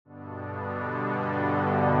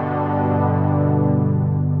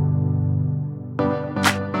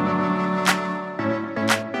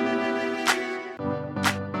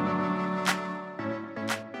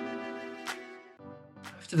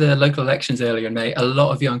the local elections earlier in May, a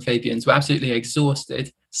lot of young Fabians were absolutely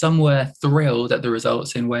exhausted. Some were thrilled at the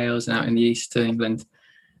results in Wales and out in the east of England.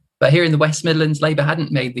 But here in the West Midlands, Labour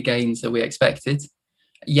hadn't made the gains that we expected.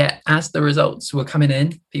 Yet, as the results were coming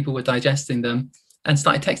in, people were digesting them and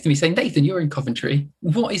started texting me saying, Nathan, you're in Coventry.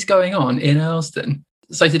 What is going on in Earlsdon?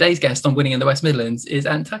 So today's guest on Winning in the West Midlands is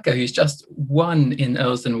Ant Tucker, who's just won in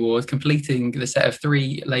Earlsdon ward, completing the set of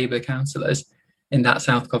 3 Labour councillors in that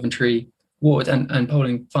South Coventry ward and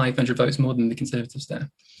polling 500 votes more than the Conservatives there.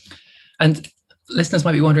 And listeners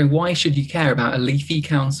might be wondering, why should you care about a leafy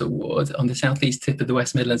council ward on the southeast tip of the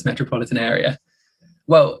West Midlands metropolitan area?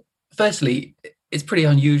 Well, firstly, it's pretty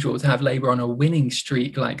unusual to have Labour on a winning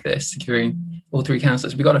streak like this, securing all 3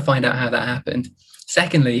 councillors. We've got to find out how that happened.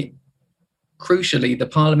 Secondly, crucially, the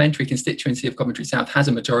parliamentary constituency of Coventry South has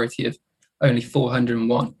a majority of only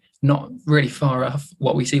 401, not really far off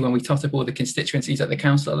what we see when we tot up all the constituencies at the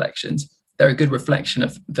council elections. They're a good reflection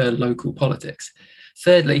of the local politics.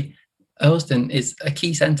 Thirdly, Earlsdon is a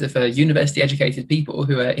key centre for university-educated people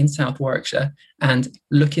who are in South Warwickshire and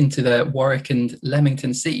look into the Warwick and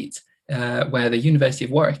Leamington seat, where the University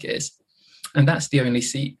of Warwick is. And that's the only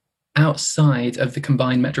seat outside of the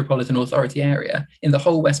combined Metropolitan Authority area in the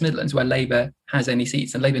whole West Midlands where Labour has any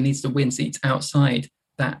seats, and Labour needs to win seats outside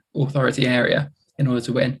that authority area in order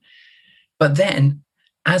to win. But then,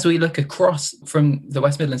 as we look across from the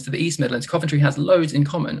West Midlands to the East Midlands, Coventry has loads in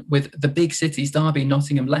common with the big cities, Derby,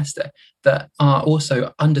 Nottingham, Leicester, that are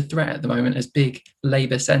also under threat at the moment as big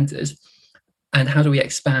Labour centres. And how do we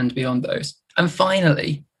expand beyond those? And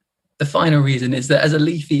finally, the final reason is that as a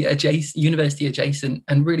leafy, university adjacent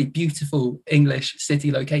and really beautiful English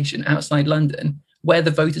city location outside London, where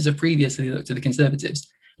the voters have previously looked to the Conservatives,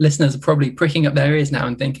 listeners are probably pricking up their ears now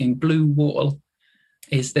and thinking, blue wall,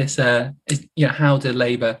 is this, how did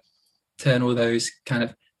Labour turn all those kind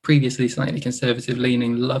of previously slightly conservative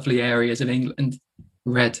leaning lovely areas of England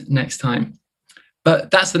red next time?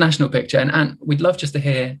 But that's the national picture. And Ant, we'd love just to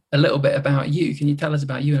hear a little bit about you. Can you tell us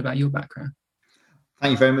about you and about your background?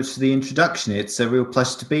 Thank you very much for the introduction. It's a real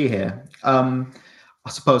pleasure to be here. I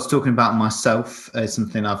suppose talking about myself is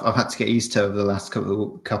something I've had to get used to over the last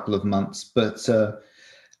couple of months. But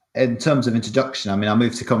in terms of introduction, I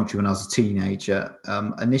moved to Coventry when I was a teenager.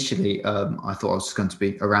 Initially, I thought I was just going to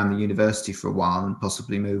be around the university for a while and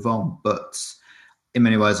possibly move on. But in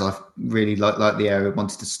many ways, I've really liked the area,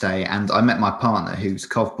 wanted to stay. And I met my partner, who's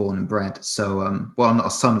Cov born and bred. So, I'm not a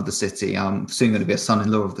son of the city. I'm soon going to be a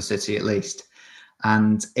son-in-law of the city, at least.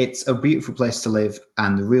 And it's a beautiful place to live,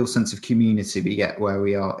 and the real sense of community we get where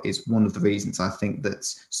we are is one of the reasons I think that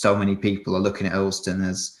so many people are looking at Earlsdon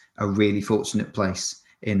as a really fortunate place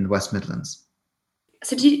in the West Midlands.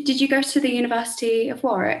 So did you go to the University of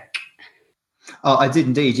Warwick? Oh, I did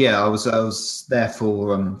indeed, yeah. I was there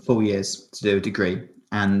for 4 years to do a degree,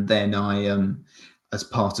 and then I, as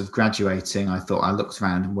part of graduating, I thought I looked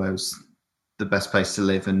around and where was the best place to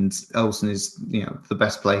live, and Earlsdon is, the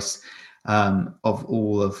best place. Of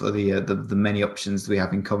all of the many options we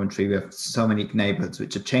have in Coventry. We have so many neighbourhoods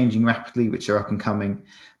which are changing rapidly, which are up and coming.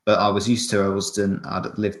 But I was used to Earlsdon.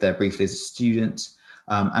 I'd lived there briefly as a student,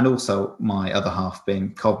 and also my other half being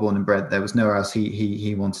born and bred. There was nowhere else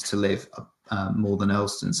he wanted to live more than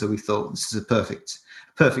Earlsdon. So we thought this is a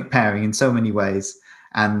perfect pairing in so many ways.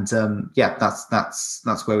 And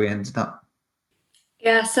that's where we ended up.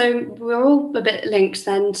 Yeah, so we're all a bit linked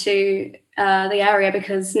then to the area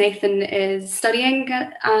because Nathan is studying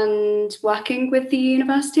and working with the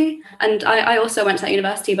university. And I also went to that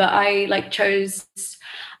university, but I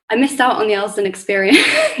missed out on the Earlsdon experience.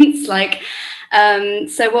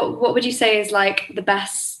 So what would you say is the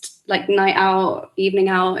best night out, evening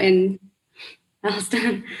out in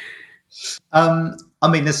Earlsdon?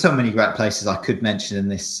 There's so many great places I could mention in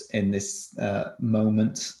this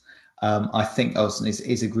moment. I think Earlsdon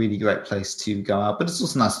is a really great place to go out, but it's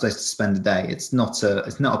also a nice place to spend a day. It's not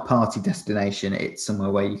a party destination. It's somewhere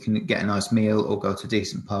where you can get a nice meal or go to a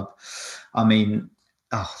decent pub.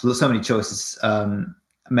 There's so many choices.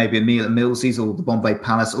 Maybe a meal at Millsie's or the Bombay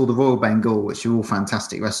Palace or the Royal Bengal, which are all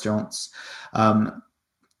fantastic restaurants.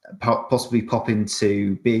 Possibly pop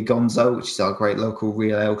into Beer Gonzo, which is our great local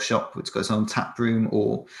real ale shop, which got its own tap room,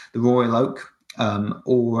 or the Royal Oak,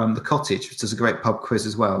 or the Cottage, which does a great pub quiz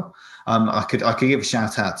as well. I could give a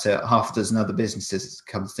shout out to half a dozen other businesses,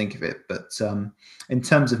 come to think of it. But in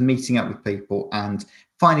terms of meeting up with people and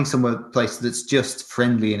finding place that's just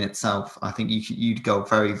friendly in itself, I think you'd go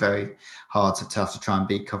very, very hard to have to try and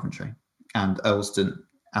beat Coventry and Earlsdon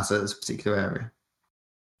as a particular area.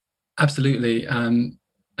 Absolutely.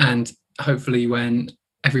 And hopefully when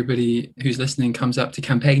everybody who's listening comes up to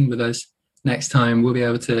campaign with us next time we'll be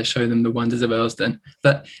able to show them the wonders of Earlsdon.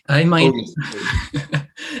 But in my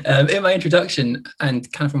in my introduction,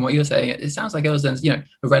 and kind of from what you're saying, it sounds like Earlsdon's, a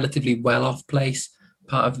relatively well-off place,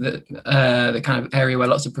 part of the kind of area where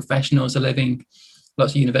lots of professionals are living,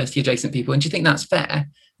 lots of university adjacent people. And do you think that's fair?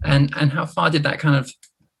 And how far did that kind of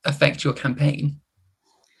affect your campaign?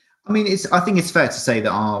 I mean, I think it's fair to say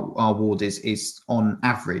that our ward is on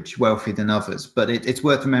average wealthier than others, but it's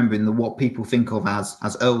worth remembering that what people think of as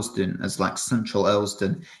Earlsdon, as like central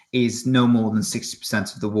Earlsdon, is no more than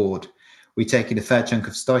 60% of the ward. We take in a fair chunk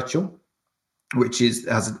of Stychel, which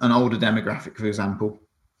has an older demographic, for example,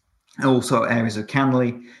 and also areas of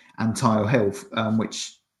Canley and Tile Hill,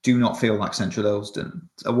 which do not feel like central Earlsdon.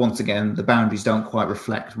 Once again, the boundaries don't quite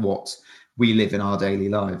reflect what we live in our daily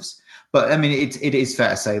lives. But I mean, it is fair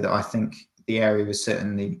to say that I think the area is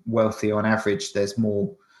certainly wealthier on average. There's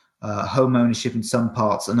more home ownership in some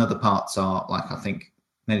parts, and other parts are, like, I think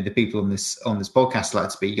many of the people on this podcast like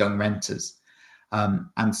to be young renters.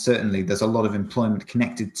 And certainly there's a lot of employment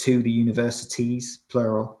connected to the universities,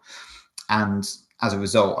 plural. And as a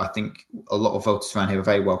result, I think a lot of voters around here are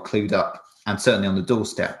very well clued up. And certainly on the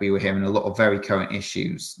doorstep, we were hearing a lot of very current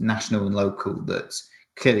issues, national and local, that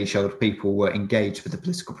clearly showed people were engaged with the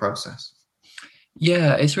political process.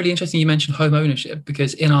 Yeah, it's really interesting you mentioned home ownership,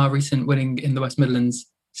 because in our recent Winning in the West Midlands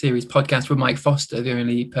series podcast with Mike Foster, the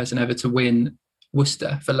only person ever to win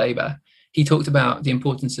Worcester for Labour, he talked about the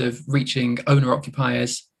importance of reaching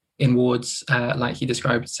owner-occupiers in wards like he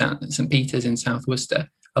described St Peter's in South Worcester,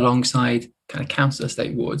 alongside kind of council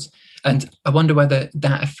estate wards. And I wonder whether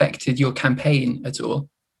that affected your campaign at all.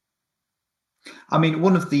 I mean,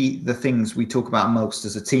 one of the things we talk about most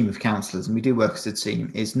as a team of councillors, and we do work as a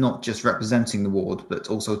team, is not just representing the ward, but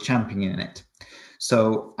also championing it.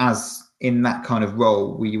 So as in that kind of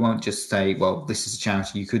role, we won't just say, well, this is a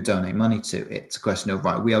charity you could donate money to. It's a question of,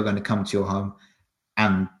 right, we are going to come to your home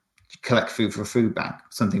and collect food for a food bank,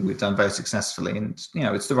 something we've done very successfully. And,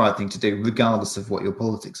 it's the right thing to do, regardless of what your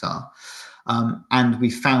politics are. And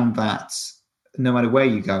we found that no matter where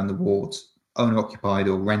you go in the ward, owner-occupied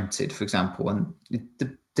or rented, for example, and it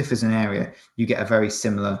differs in area, you get a very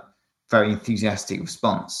similar, very enthusiastic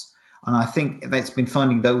response. And I think that's been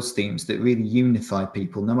finding those themes that really unify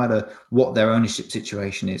people, no matter what their ownership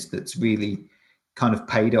situation is, that's really kind of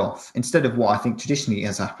paid off. Instead of what I think traditionally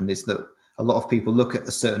has happened is that a lot of people look at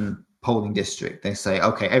a certain polling district, they say,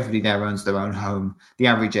 okay, everybody there owns their own home. The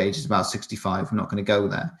average age is about 65. I'm not going to go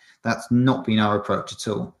there. That's not been our approach at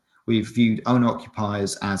all. We've viewed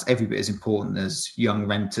owner-occupiers as every bit as important as young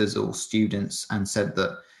renters or students, and said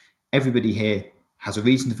that everybody here has a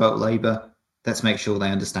reason to vote Labour. Let's make sure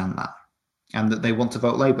they understand that and that they want to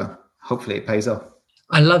vote Labour. Hopefully it pays off.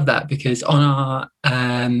 I love that, because on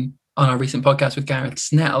our recent podcast with Gareth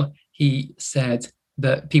Snell, he said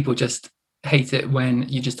that people just hate it when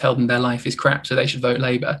you just tell them their life is crap, so they should vote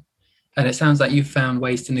Labour. And it sounds like you've found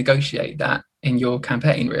ways to negotiate that in your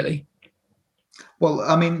campaign, really. Well,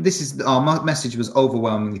 I mean, our message was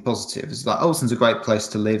overwhelmingly positive. It's like, Earlsdon's a great place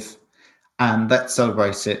to live, and let's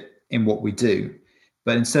celebrate it in what we do.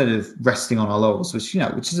 But instead of resting on our laurels, which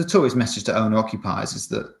is a Tory's message to owner-occupiers, is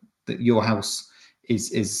that your house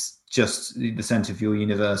is just the centre of your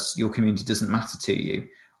universe, your community doesn't matter to you.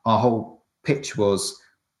 Our whole pitch was,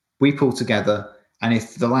 we pull together, and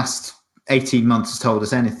if the last 18 months has told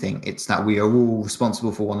us anything, it's that we are all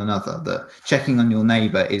responsible for one another, that checking on your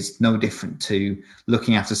neighbour is no different to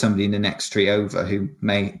looking after somebody in the next street over who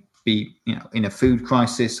may be in a food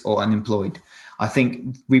crisis or unemployed. I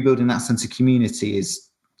think rebuilding that sense of community is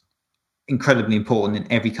incredibly important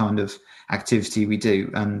in every kind of activity we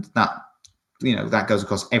do, and that goes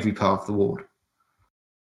across every part of the ward.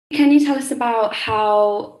 Can you tell us about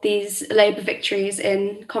how these Labour victories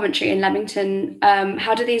in Coventry and Leamington,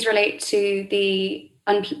 how do these relate to the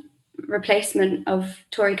replacement of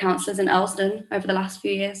Tory councillors in Earlsdon over the last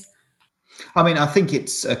few years? I mean, I think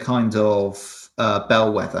it's a kind of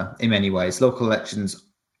bellwether in many ways. Local elections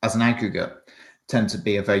as an aggregate tend to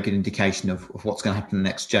be a very good indication of what's going to happen in the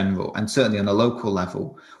next general. And certainly on a local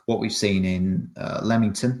level, what we've seen in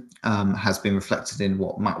Leamington has been reflected in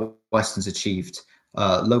what Matt Weston's achieved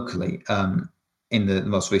locally in the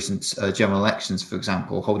most recent general elections, for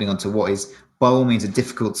example, holding on to what is by all means a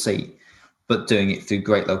difficult seat, but doing it through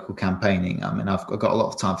great local campaigning. I mean, I've got a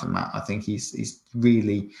lot of time for Matt. I think he's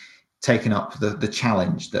really taken up the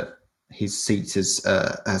challenge that his seat has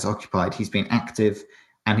occupied. He's been active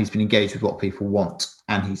and he's been engaged with what people want,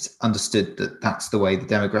 and he's understood that that's the way the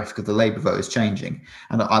demographic of the Labour vote is changing.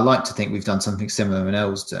 And I like to think we've done something similar in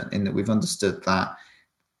Earlsdon, in that we've understood that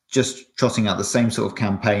just trotting out the same sort of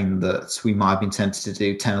campaign that we might have been tempted to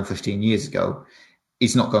do 10 or 15 years ago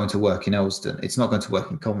is not going to work in Earlsdon. It's not going to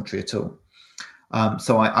work in Coventry at all.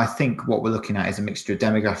 So I think what we're looking at is a mixture of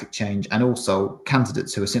demographic change and also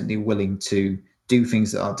candidates who are simply willing to do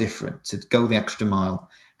things that are different, to go the extra mile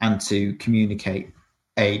and to communicate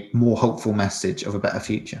a more hopeful message of a better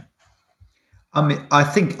future. I mean, I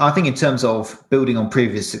think in terms of building on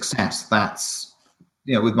previous success, that's,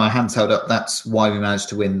 with my hands held up, that's why we managed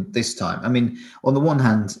to win this time. I mean, on the one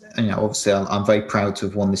hand, obviously I'm very proud to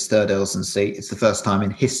have won this third Earlsdon seat. It's the first time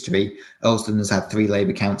in history Earlsdon has had 3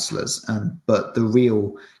 Labour councillors. But the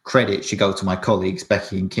real credit should go to my colleagues,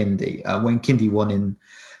 Becky and Kindy. When Kindy won in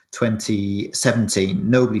 2017,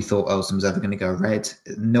 nobody thought Earlsdon was ever going to go red.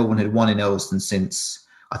 No one had won in Earlsdon since,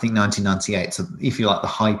 I think, 1998. So if you like, the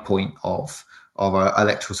high point of our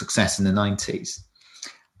electoral success in the 90s.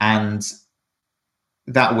 And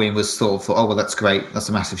that win was sort of thought, oh, well, that's great. That's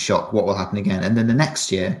a massive shock. What will happen again? And then the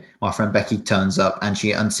next year, my friend Becky turns up and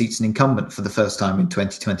she unseats an incumbent for the first time in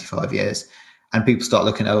 20, 25 years. And people start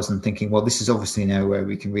looking at Earlsdon thinking, well, this is obviously an area where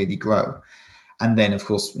we can really grow. And then, of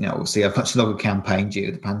course, we'll see a much longer campaign due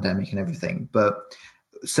to the pandemic and everything. But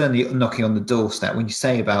certainly knocking on the doorstep, when you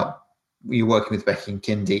say about you're working with Becky and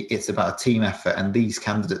Kindy, it's about a team effort. And these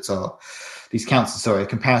councillors are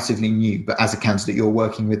comparatively new, but as a candidate, you're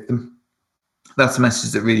working with them. That's a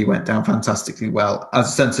message that really went down fantastically well. As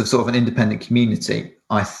a sense of sort of an independent community,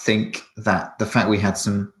 I think that the fact we had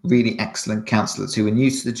some really excellent councillors who were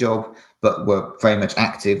new to the job but were very much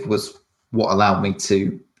active was what allowed me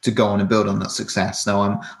to go on and build on that success. Now,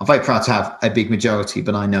 I'm very proud to have a big majority,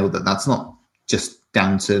 but I know that that's not just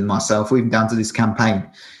down to myself or even down to this campaign.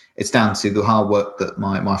 It's down to the hard work that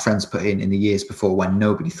my friends put in the years before when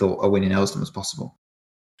nobody thought a win in Earlsdon was possible.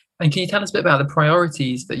 And can you tell us a bit about the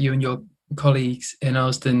priorities that you and your colleagues in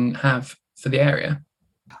Earlsdon have for the area?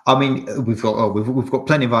 I mean, we've got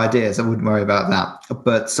plenty of ideas. I wouldn't worry about that.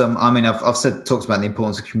 But I've talked about the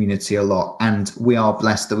importance of community a lot, and we are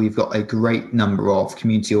blessed that we've got a great number of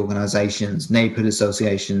community organisations, neighbourhood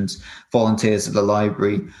associations, volunteers at the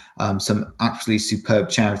library, some absolutely superb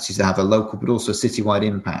charities that have a local but also a citywide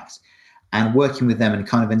impact. And working with them and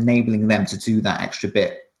kind of enabling them to do that extra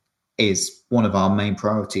bit is one of our main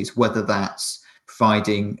priorities, whether that's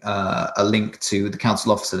providing a link to the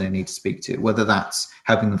council officer they need to speak to, whether that's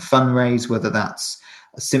helping them fundraise, whether that's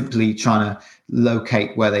simply trying to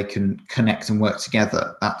locate where they can connect and work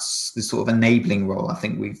together. That's the sort of enabling role I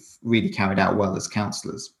think we've really carried out well as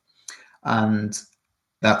councillors. And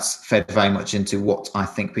that's fed very much into what I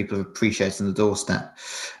think people have appreciated on the doorstep.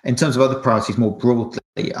 In terms of other priorities more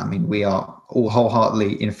broadly, I mean, we are all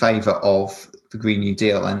wholeheartedly in favour of the Green New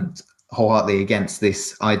Deal and wholeheartedly against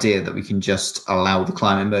this idea that we can just allow the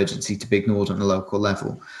climate emergency to be ignored on a local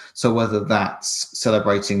level. So whether that's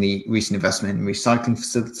celebrating the recent investment in recycling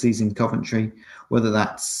facilities in Coventry, whether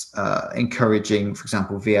that's encouraging, for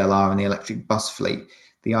example, VLR and the electric bus fleet,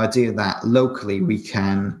 the idea that locally we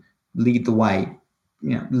can lead the way,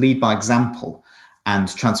 lead by example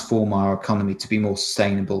and transform our economy to be more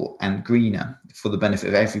sustainable and greener for the benefit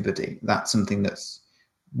of everybody. That's something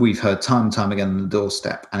we've heard time and time again on the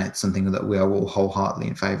doorstep, and it's something that we are all wholeheartedly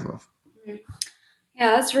in favour of.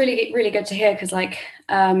 Yeah, that's really, really good to hear because,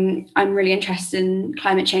 I'm really interested in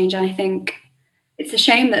climate change, and I think it's a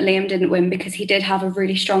shame that Liam didn't win because he did have a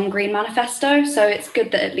really strong green manifesto. So it's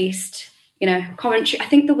good that at least, Coventry. I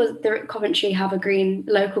think Coventry have a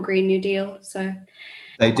local Green New Deal. So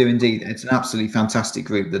they do indeed. It's an absolutely fantastic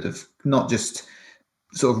group that have not just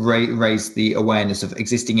sort of raised the awareness of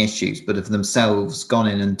existing issues, but have themselves gone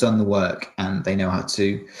in and done the work, and they know how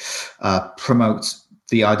to promote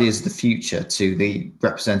the ideas of the future to the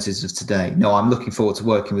representatives of today. No, I'm looking forward to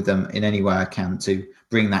working with them in any way I can to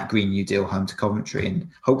bring that Green New Deal home to Coventry and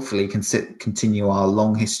hopefully continue our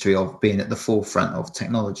long history of being at the forefront of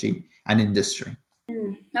technology and industry.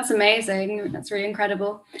 That's amazing. That's really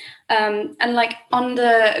incredible. And on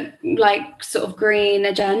the sort of green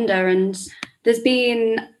agenda, and there's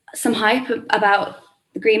been some hype about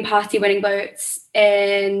the Green Party winning votes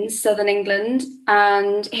in southern England,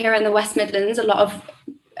 and here in the West Midlands, a lot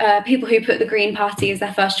of people who put the Green Party as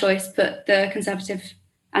their first choice put the Conservative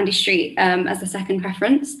Andy Street as the second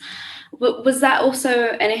preference. Was that also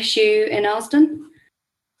an issue in Earlsdon?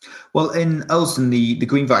 Well, in Earlsdon, the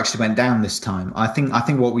Green vote actually went down this time. I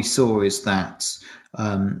think what we saw is that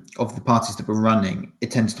of the parties that were running, it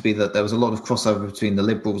tended to be that there was a lot of crossover between the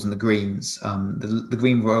Liberals and the Greens. The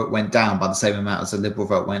Green vote went down by the same amount as the Liberal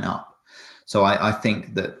vote went up. So I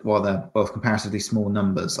think that while they're both comparatively small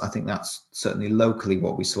numbers, I think that's certainly locally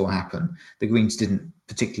what we saw happen. The Greens didn't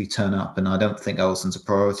particularly turn up, and I don't think Earlsdon's a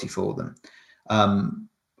priority for them.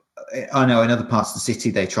 I know in other parts of the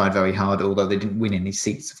city they tried very hard, although they didn't win any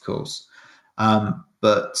seats, of course.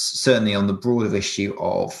 But certainly on the broader issue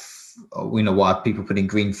of, why people put in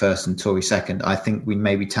Green first and Tory second, I think we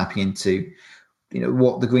may be tapping into,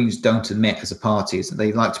 what the Greens don't admit as a party is that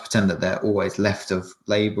they like to pretend that they're always left of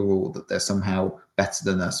Labour or that they're somehow better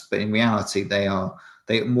than us. But in reality, they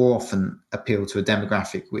more often appeal to a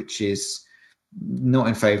demographic which is not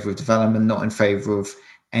in favour of development, not in favour of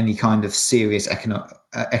any kind of serious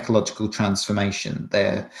ecological transformation.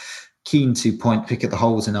 They're keen to pick at the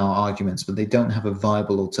holes in our arguments, but they don't have a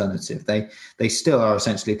viable alternative. They still are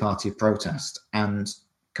essentially a party of protest, and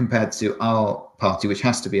compared to our party, which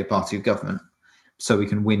has to be a party of government so we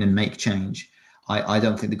can win and make change, I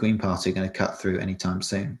don't think the Green Party are going to cut through anytime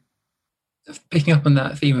soon. Picking up on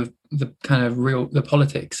that theme of the kind of the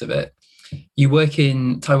politics of it, you work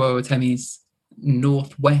in Taiwo Atemi's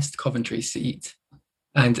northwest Coventry seat,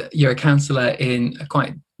 and you're a councillor in a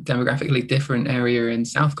quite demographically different area in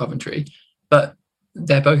South Coventry, but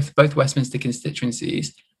they're both Westminster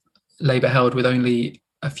constituencies. Labour held with only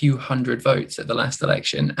a few hundred votes at the last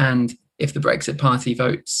election, and if the Brexit Party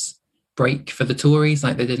votes break for the Tories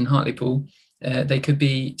like they did in Hartlepool, they could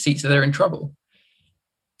be seats that are in trouble.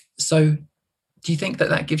 So do you think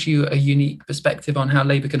that gives you a unique perspective on how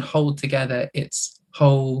Labour can hold together its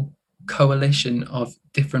whole coalition of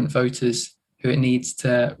different voters who it needs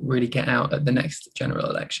to really get out at the next general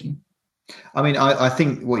election? I mean, I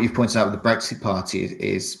think what you've pointed out with the Brexit Party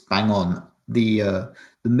is bang on. The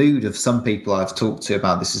mood of some people I've talked to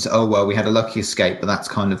about this is, oh, well, we had a lucky escape, but that's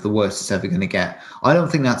kind of the worst it's ever going to get. I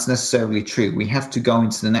don't think that's necessarily true. We have to go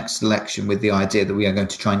into the next election with the idea that we are going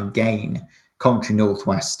to try and gain Coventry North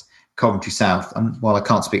West, Coventry South. And while I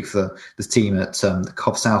can't speak for the team at the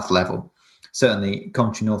Cov South level, certainly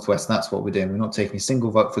Coventry North West, that's what we're doing. We're not taking a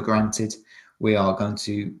single vote for granted. We are going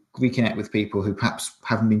to reconnect with people who perhaps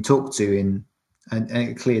haven't been talked to in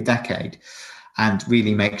a clear decade, and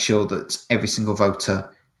really make sure that every single voter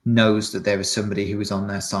knows that there is somebody who is on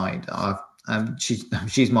their side.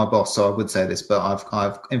 She's my boss, so I would say this, but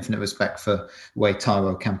I've infinite respect for the way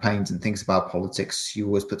Taiwo campaigns and thinks about politics. She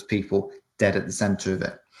always puts people dead at the centre of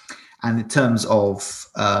it. And in terms of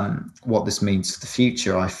what this means for the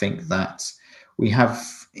future, I think that we have,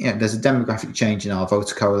 there's a demographic change in our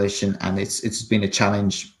voter coalition, and it's been a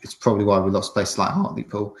challenge. It's probably why we lost places like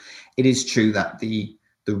Hartlepool. It is true that the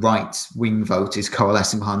right-wing vote is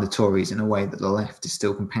coalescing behind the Tories in a way that the left is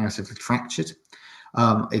still comparatively fractured.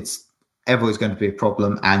 It's always going to be a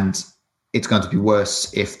problem, and it's going to be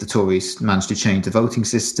worse if the Tories manage to change the voting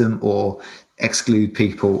system or exclude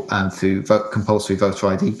people through compulsory voter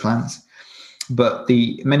ID plans. But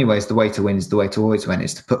in many ways, the way to win is the way to always win,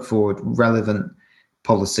 is to put forward relevant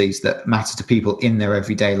policies that matter to people in their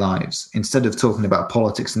everyday lives. Instead of talking about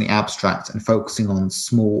politics in the abstract and focusing on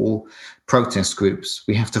small protest groups,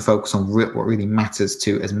 we have to focus on what really matters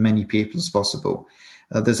to as many people as possible.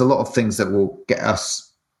 There's a lot of things that will get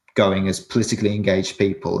us going as politically engaged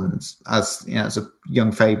people. And as a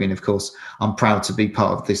young Fabian, of course, I'm proud to be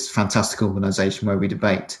part of this fantastic organisation where we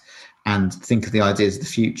debate and think of the ideas of the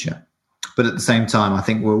future. But at the same time, I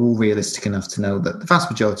think we're all realistic enough to know that the vast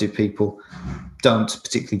majority of people don't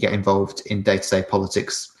particularly get involved in day-to-day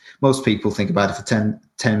politics. Most people think about it for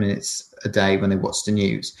 10 minutes a day when they watch the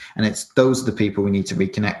news. And those are the people we need to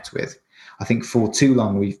reconnect with. I think for too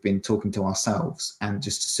long, we've been talking to ourselves and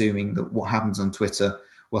just assuming that what happens on Twitter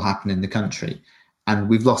will happen in the country. And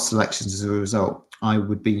we've lost elections as a result. I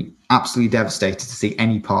would be absolutely devastated to see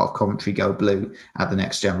any part of Coventry go blue at the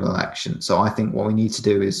next general election. So I think what we need to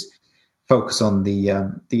do is focus on the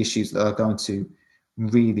issues that are going to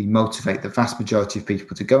really motivate the vast majority of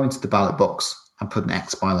people to go into the ballot box and put an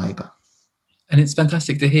X by Labour. And it's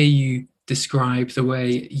fantastic to hear you describe the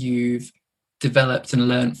way you've developed and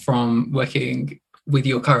learned from working with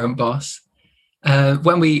your current boss.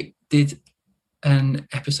 When we did an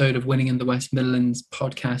episode of Winning in the West Midlands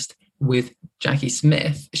podcast with Jackie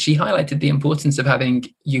Smith, she highlighted the importance of having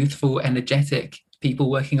youthful, energetic people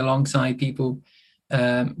working alongside people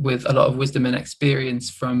with a lot of wisdom and experience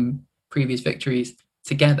from previous victories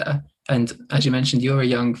together. And as you mentioned, you're a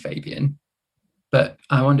young Fabian, but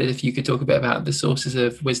I wondered if you could talk a bit about the sources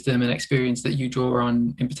of wisdom and experience that you draw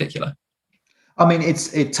on in particular. I mean,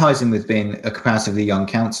 it ties in with being a comparatively young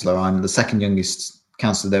councillor. I'm the second youngest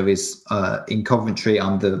councillor there is in Coventry.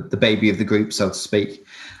 I'm the baby of the group, so to speak.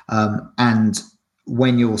 And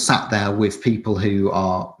when you're sat there with people who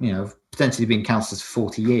are, potentially been councillors for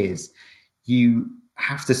 40 years, you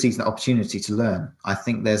have to seize that opportunity to learn. I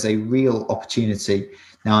think there's a real opportunity.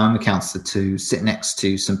 Now, I'm a councillor to sit next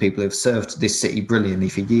to some people who have served this city brilliantly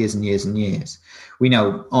for years and years and years. We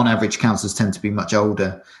know, on average, councillors tend to be much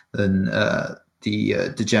older than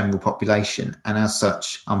the general population. And as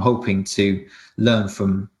such, I'm hoping to learn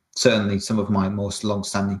from certainly some of my most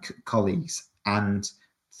long-standing colleagues and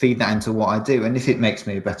feed that into what I do. And if it makes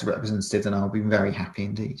me a better representative, then I'll be very happy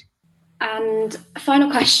indeed. And a final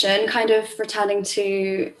question, kind of returning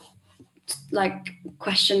to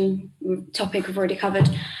question topic we've already covered.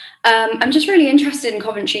 I'm just really interested in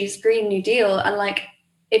Coventry's Green New Deal, and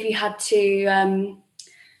if you had to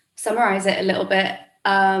summarize it a little bit,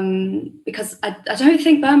 because I don't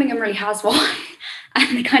think Birmingham really has one,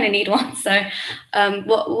 and they kind of need one. So,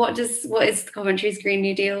 what is Coventry's Green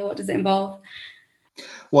New Deal? What does it involve?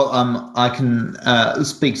 Well, I can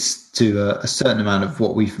speak to a certain amount of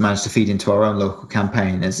what we've managed to feed into our own local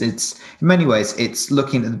campaign. As it's in many ways, it's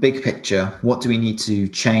looking at the big picture. What do we need to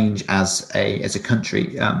change as a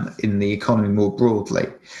country in the economy more broadly?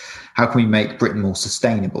 How can we make Britain more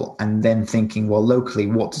sustainable? And then thinking, well, locally,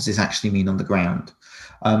 what does this actually mean on the ground?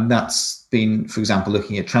 That's been, for example,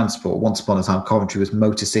 looking at transport. Once upon a time, Coventry was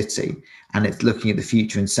Motor City, and it's looking at the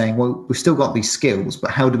future and saying, well, we've still got these skills,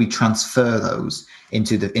 but how do we transfer those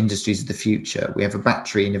into the industries of the future? We have a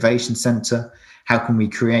battery innovation centre. How can we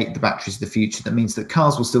create the batteries of the future? That means that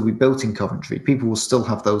cars will still be built in Coventry. People will still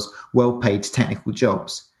have those well-paid technical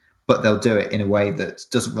jobs, but they'll do it in a way that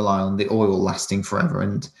doesn't rely on the oil lasting forever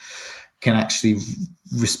and can actually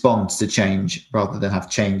respond to change rather than have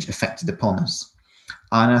change affected upon us.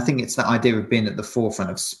 And I think it's that idea of being at the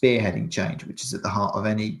forefront of spearheading change, which is at the heart of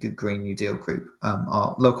any good Green New Deal group.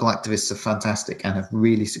 Our local activists are fantastic and have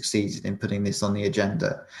really succeeded in putting this on the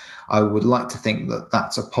agenda. I would like to think that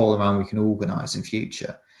that's a poll around we can organise in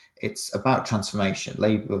future. It's about transformation.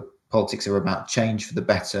 Labour politics are about change for the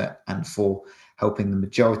better and for helping the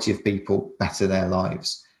majority of people better their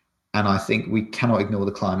lives. And I think we cannot ignore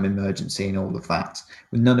the climate emergency and all of that.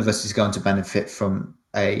 None of us is going to benefit from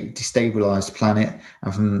a destabilised planet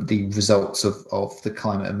and from the results of the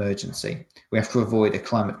climate emergency. We have to avoid a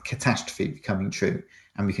climate catastrophe becoming true,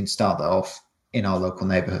 and we can start that off in our local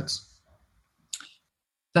neighbourhoods.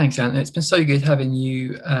 Thanks, Ant. It's been so good having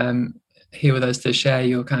you here with us to share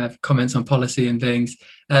your kind of comments on policy and things.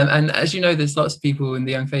 And as you know, there's lots of people in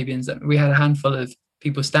the Young Fabians. We had a handful of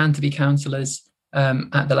people stand to be councillors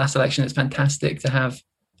at the last election. It's fantastic to have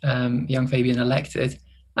Young Fabian elected.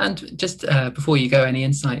 And just before you go, any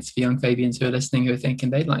insights for Young Fabians who are listening, who are thinking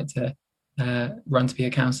they'd like to run to be a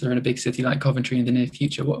councillor in a big city like Coventry in the near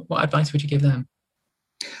future? What advice would you give them?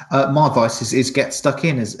 My advice is get stuck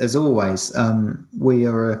in, as always. We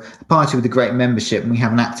are a party with a great membership, and we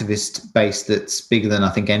have an activist base that's bigger than I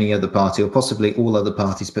think any other party, or possibly all other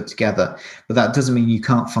parties put together. But that doesn't mean you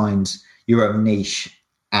can't find your own niche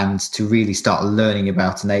and to really start learning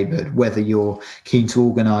about a neighbourhood, whether you're keen to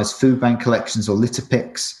organise food bank collections or litter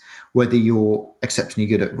picks, whether you're exceptionally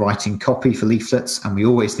good at writing copy for leaflets, and we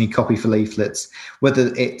always need copy for leaflets,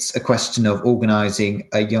 whether it's a question of organising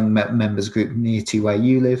a young members group near to where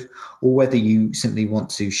you live, or whether you simply want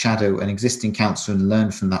to shadow an existing councillor and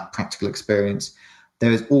learn from that practical experience.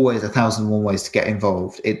 There is always 1,001 ways to get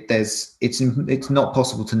involved. It's not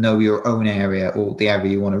possible to know your own area or the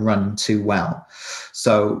area you want to run too well.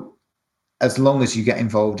 So as long as you get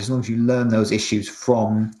involved, as long as you learn those issues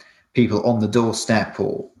from people on the doorstep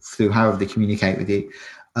or through however they communicate with you,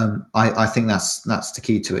 I think that's the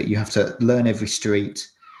key to it. You have to learn every street,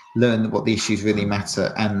 learn what the issues really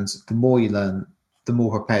matter, and the more you learn, the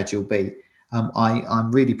more prepared you'll be.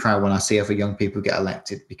 I'm really proud when I see other young people get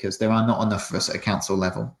elected, because there are not enough of us at a council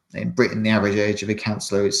level. In Britain, the average age of a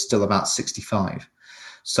councillor is still about 65.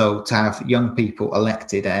 So to have young people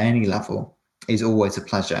elected at any level is always a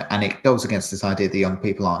pleasure. And it goes against this idea that young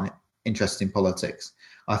people aren't interested in politics.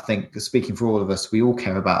 I think, speaking for all of us, we all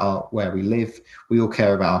care about where we live. We all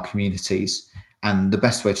care about our communities. And the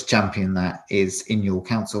best way to champion that is in your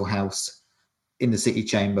council house, in the city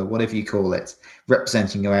chamber, whatever you call it.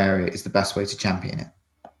 Representing your area is the best way to champion it.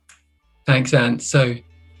 Thanks, Ant. So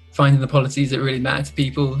finding the policies that really matter to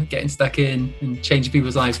people, getting stuck in and changing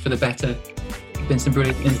people's lives for the better. It's been some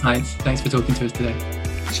brilliant insights. Thanks for talking to us today.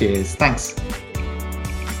 Cheers. Thanks.